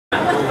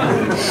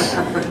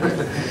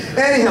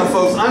Anyhow,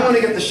 folks, I'm going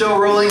to get the show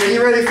rolling. Are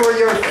you ready for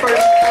your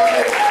first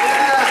comment?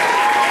 Yeah.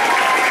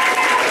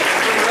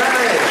 All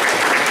right.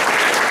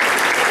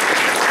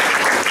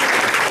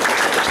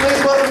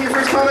 Please welcome your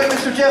first comment,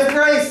 Mr. Jeff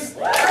Grace.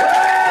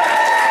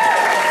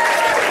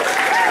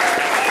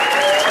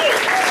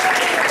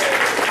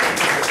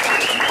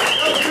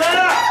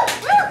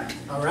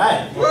 All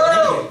right.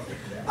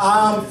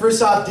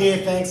 First off,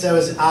 Dave, thanks. That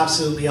was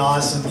absolutely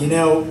awesome. You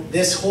know,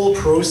 this whole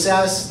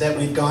process that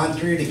we've gone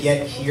through to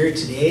get here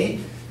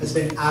today has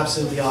been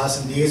absolutely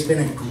awesome. Dave's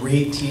been a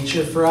great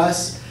teacher for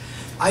us.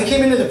 I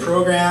came into the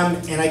program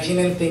and I came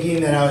in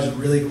thinking that I was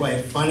really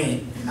quite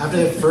funny. After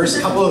the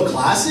first couple of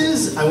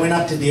classes, I went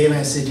up to Dave and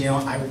I said, you know,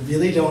 I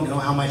really don't know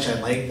how much I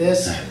like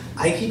this.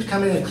 I keep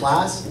coming to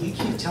class, you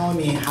keep telling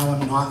me how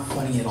I'm not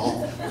funny at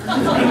all.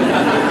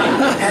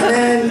 And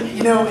then,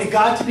 you know, it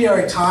got to be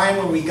our time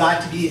where we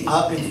got to be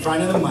up in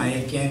front of the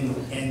mic,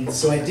 and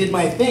so I did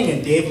my thing,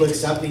 and Dave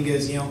looks up and he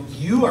goes, you know,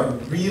 you are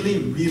really,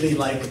 really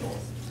likable.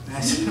 And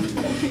I said,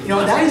 you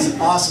know, that is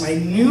awesome. I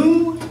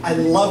knew I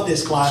loved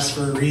this class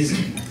for a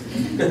reason.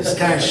 He just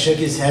kind of shook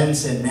his head and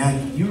said,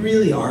 man, you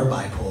really are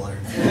bipolar.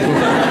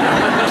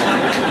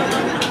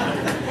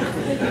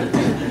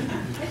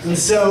 And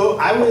so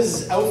I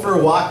was out for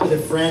a walk with a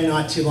friend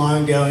not too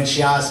long ago, and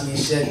she asked me,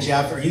 she said,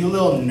 Jeff, are you a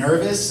little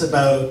nervous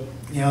about,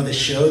 you know, the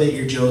show that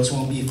your jokes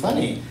won't be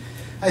funny?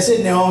 I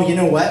said, no, you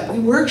know what? We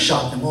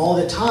workshop them all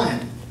the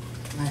time.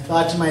 And I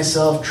thought to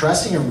myself,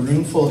 trusting a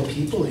room full of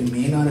people who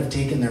may not have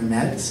taken their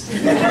meds,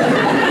 tell me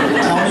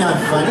I'm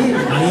funny,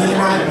 may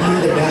not be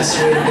the best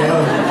way to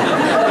go.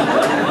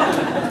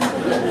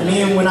 I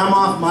mean, when I'm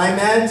off my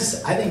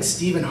meds, I think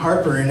Stephen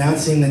Harper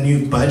announcing the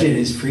new budget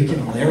is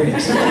freaking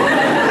hilarious.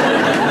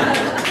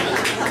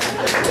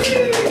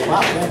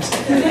 Wow, thanks.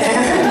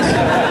 And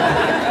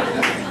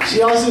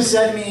she also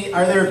said to me,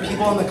 are there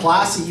people in the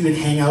class that you would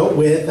hang out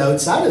with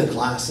outside of the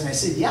class? And I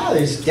said, yeah,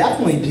 there's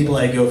definitely people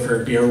I go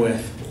for a beer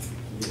with.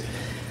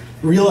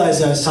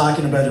 Realized I was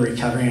talking about the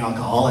recovering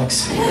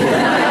alcoholics.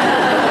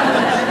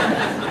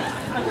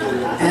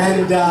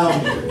 And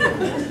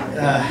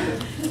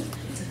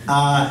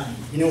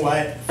you know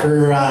what?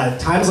 For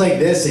times like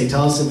this, they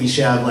tell us that we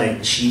should have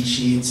like cheat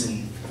sheets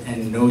and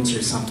notes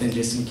or something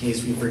just in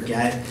case we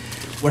forget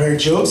what our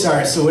jokes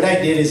are. So what I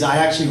did is I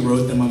actually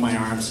wrote them on my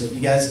arm. So if you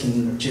guys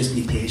can just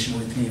be patient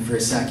with me for a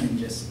second,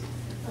 just.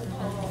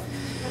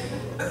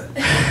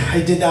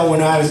 I did that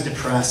when I was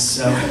depressed,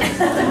 so.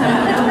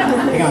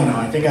 Hang on, no,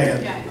 I think I got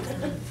it.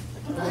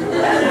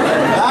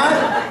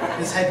 That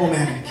is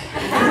hypomanic.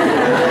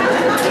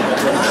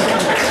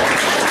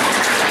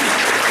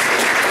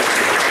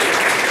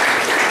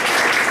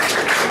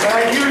 But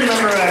I do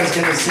remember what I was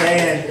going to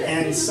say,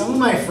 and some of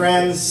my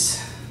friends,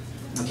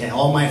 okay,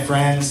 all my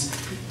friends,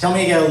 tell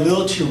me I get a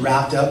little too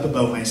wrapped up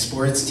about my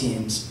sports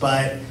teams,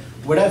 but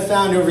what I've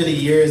found over the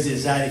years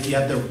is that if you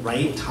have the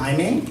right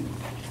timing,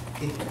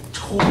 it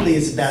totally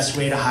is the best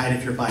way to hide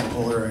if you're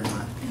bipolar or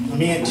not. I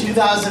mean, in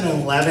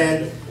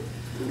 2011,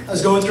 I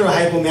was going through a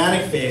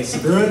hypomanic phase. The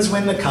Bruins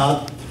win the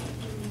cup.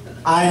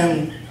 I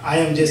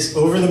am just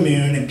over the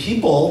moon, and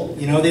people,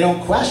 you know, they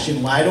don't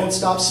question why I don't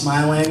stop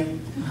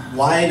smiling,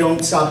 why I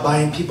don't stop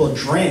buying people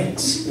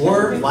drinks,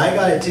 or why I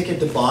got a ticket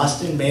to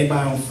Boston, made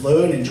my own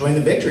float, and joined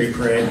the victory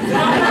parade.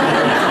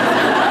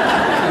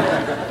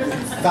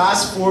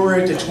 Fast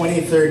forward to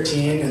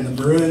 2013, and the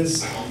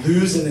Bruins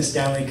lose in the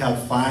Stanley Cup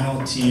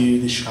final to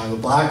the Chicago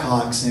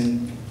Blackhawks,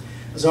 and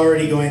I was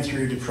already going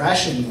through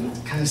depression.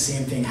 Kind of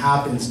same thing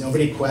happens.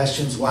 Nobody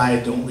questions why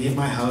I don't leave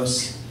my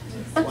house,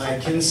 why I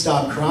couldn't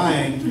stop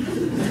crying,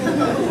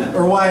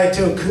 or why I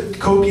took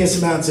copious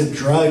amounts of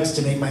drugs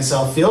to make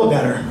myself feel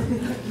better.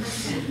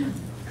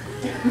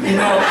 You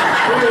know,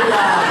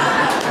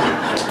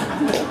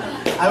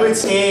 I would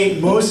say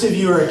most of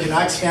you are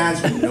Canucks fans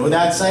who know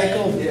that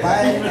cycle, but you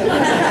guys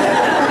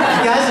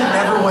have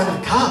never won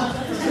the cup.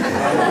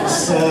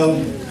 So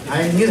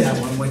I knew that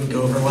one wouldn't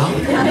go over well.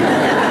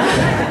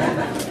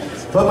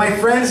 But my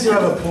friends do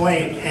have a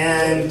point,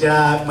 and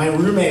my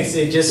roommates,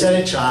 they just had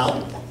a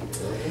child,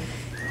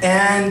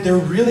 and they're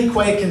really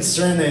quite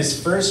concerned that his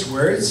first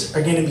words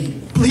are going to be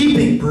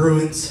bleeping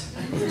Bruins.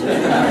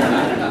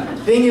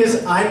 Thing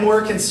is, I'm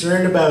more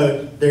concerned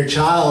about their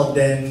child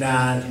than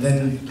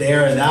they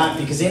are that,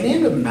 because they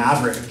named him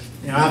Maverick,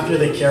 you know, after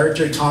the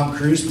character Tom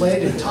Cruise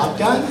played in Top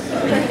Gun.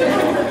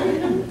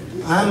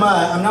 I'm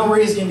not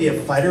worried he's going to be a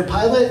fighter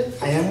pilot.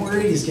 I am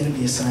worried he's going to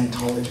be a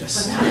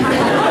Scientologist.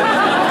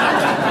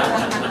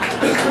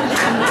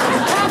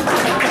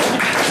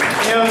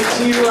 You know,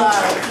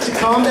 to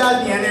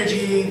combat the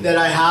energy that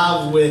I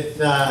have with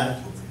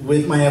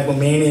my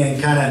hypomania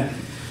and kind of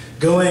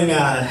going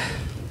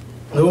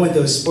with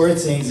those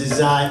sports things is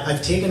that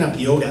I've taken up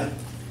yoga.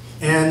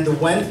 And the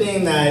one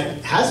thing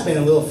that has been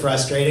a little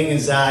frustrating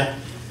is that,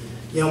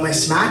 you know, my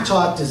smack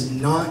talk does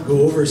not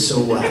go over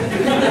so well.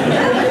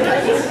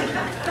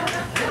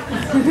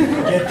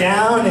 Get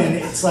down and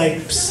it's like,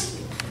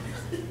 psst,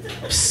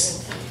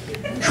 psst,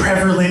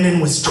 Trevor Linden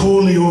was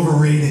totally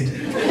overrated.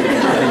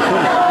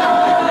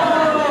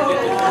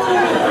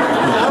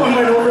 That one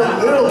went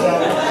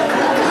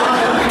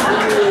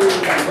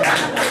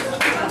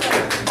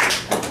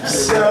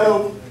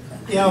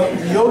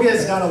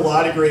done a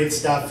lot of great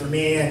stuff for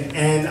me,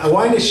 and I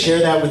wanted to share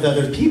that with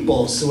other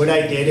people. So what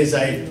I did is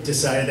I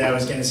decided that I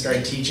was going to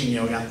start teaching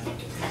yoga.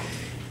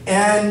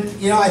 And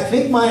you know, I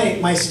think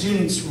my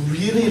students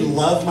really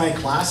love my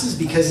classes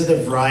because of the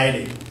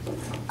variety.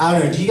 I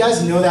don't know, do you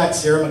guys know that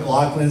Sarah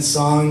McLachlan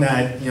song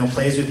that, you know,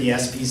 plays with the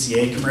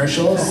SPCA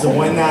commercials? The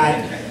one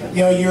that,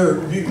 you know,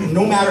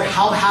 no matter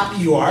how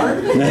happy you are,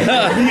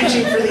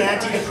 reaching for the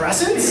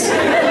antidepressants?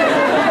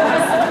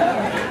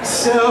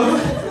 So,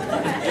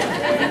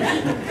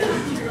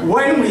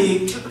 one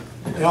week,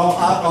 you know,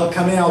 I'll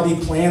come in, I'll be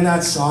playing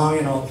that song,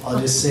 and I'll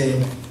just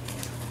say,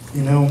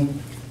 you know,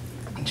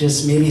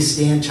 just maybe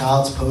stay in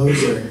child's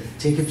pose or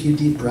take a few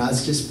deep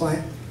breaths, just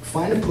find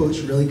a pose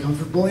you're really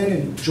comfortable in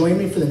and join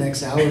me for the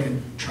next hour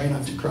and try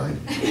not to cry.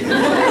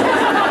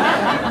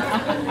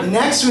 The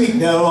next week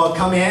though, I'll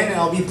come in and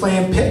I'll be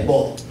playing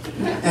Pitbull.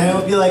 And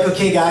it'll be like,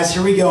 okay guys,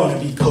 here we go. And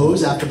it'll be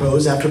pose after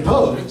pose after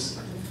pose.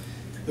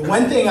 The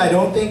one thing I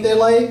don't think they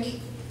like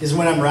is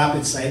when I'm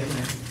rapid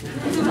cycling.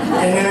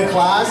 And in a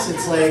class,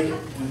 it's like,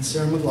 one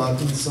Sarah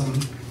McLachlan song,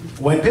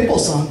 one Pitbull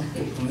song,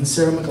 one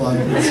Sarah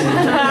McLachlan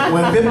song,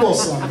 one Pitbull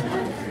song.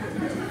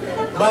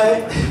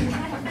 But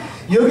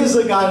yoga's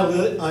got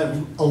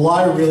a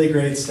lot of really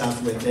great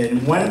stuff with it,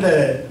 and one of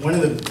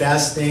the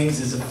best things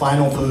is the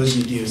final pose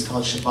you do. It's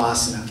called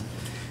Shavasana.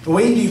 And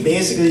what you do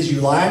basically is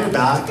you lie on your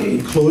back, and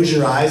you close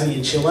your eyes, and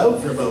you chill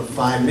out for about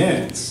 5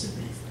 minutes.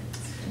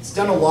 It's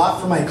done a lot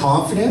for my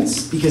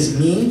confidence because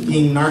me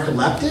being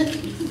narcoleptic,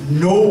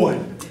 no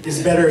one is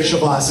better at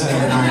Shavasana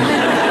than I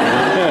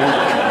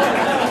am.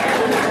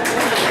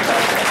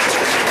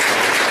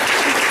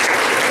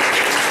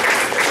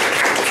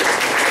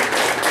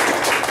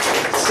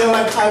 So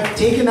I've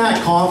taken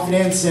that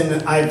confidence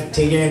and I've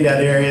taken it into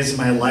other areas of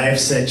my life,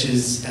 such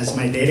as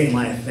my dating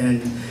life.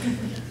 And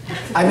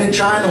I've been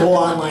trying the whole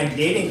online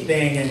dating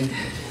thing, and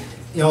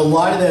you know, a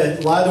lot of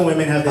the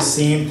women have the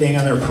same thing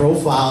on their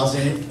profiles,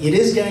 and it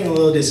is getting a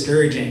little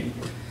discouraging.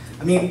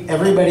 I mean,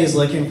 everybody's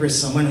looking for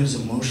someone who's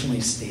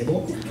emotionally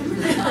stable.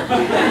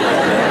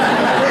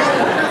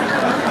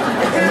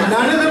 And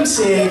none of them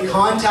say,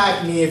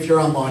 contact me if you're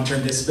on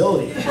long-term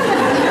disability.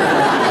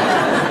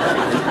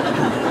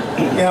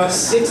 You know,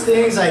 6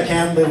 things I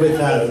can't live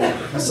without.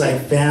 It's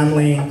like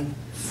family,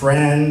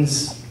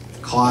 friends,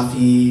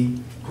 coffee,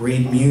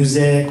 great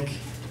music,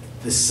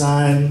 the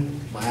sun,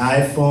 my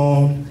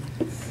iPhone.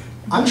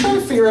 I'm trying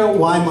to figure out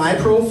why my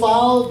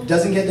profile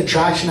doesn't get the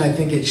traction I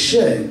think it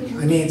should.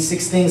 I mean,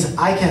 6 things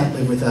I can't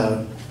live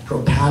without.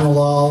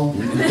 Propanolol,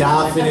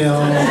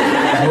 modafinil,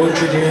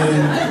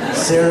 Motrin,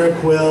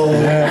 Seroquel,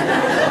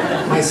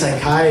 my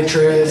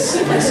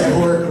psychiatrist, my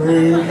support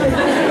group.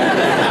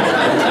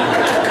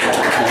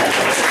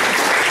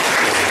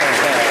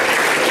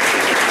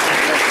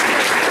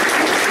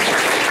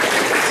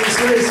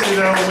 Seriously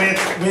though,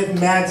 with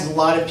meds, a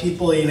lot of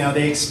people, you know,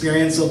 they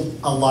experience a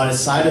lot of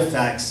side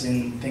effects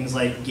and things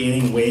like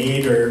gaining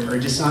weight or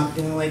just not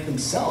feeling like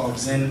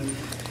themselves. And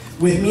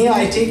with me,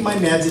 I take my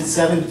meds at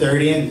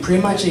 7:30 and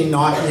pretty much they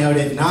knock me out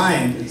at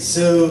 9.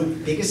 So the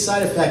biggest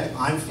side effect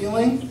I'm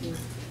feeling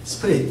is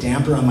put a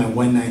damper on my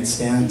one-night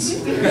stands.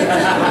 You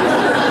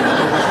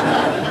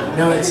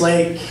know, it's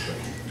like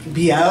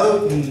be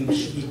out and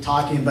be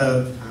talking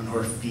about, I don't know,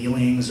 her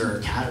feelings or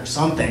a cat or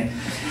something.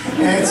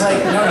 And it's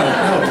like, no,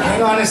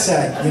 hang on a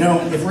sec. You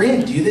know, if we're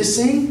gonna do this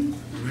thing,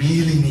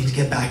 really need to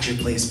get back to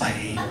your place by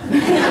 8. All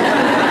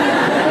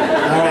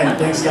right,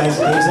 thanks guys.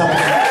 Game's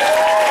up.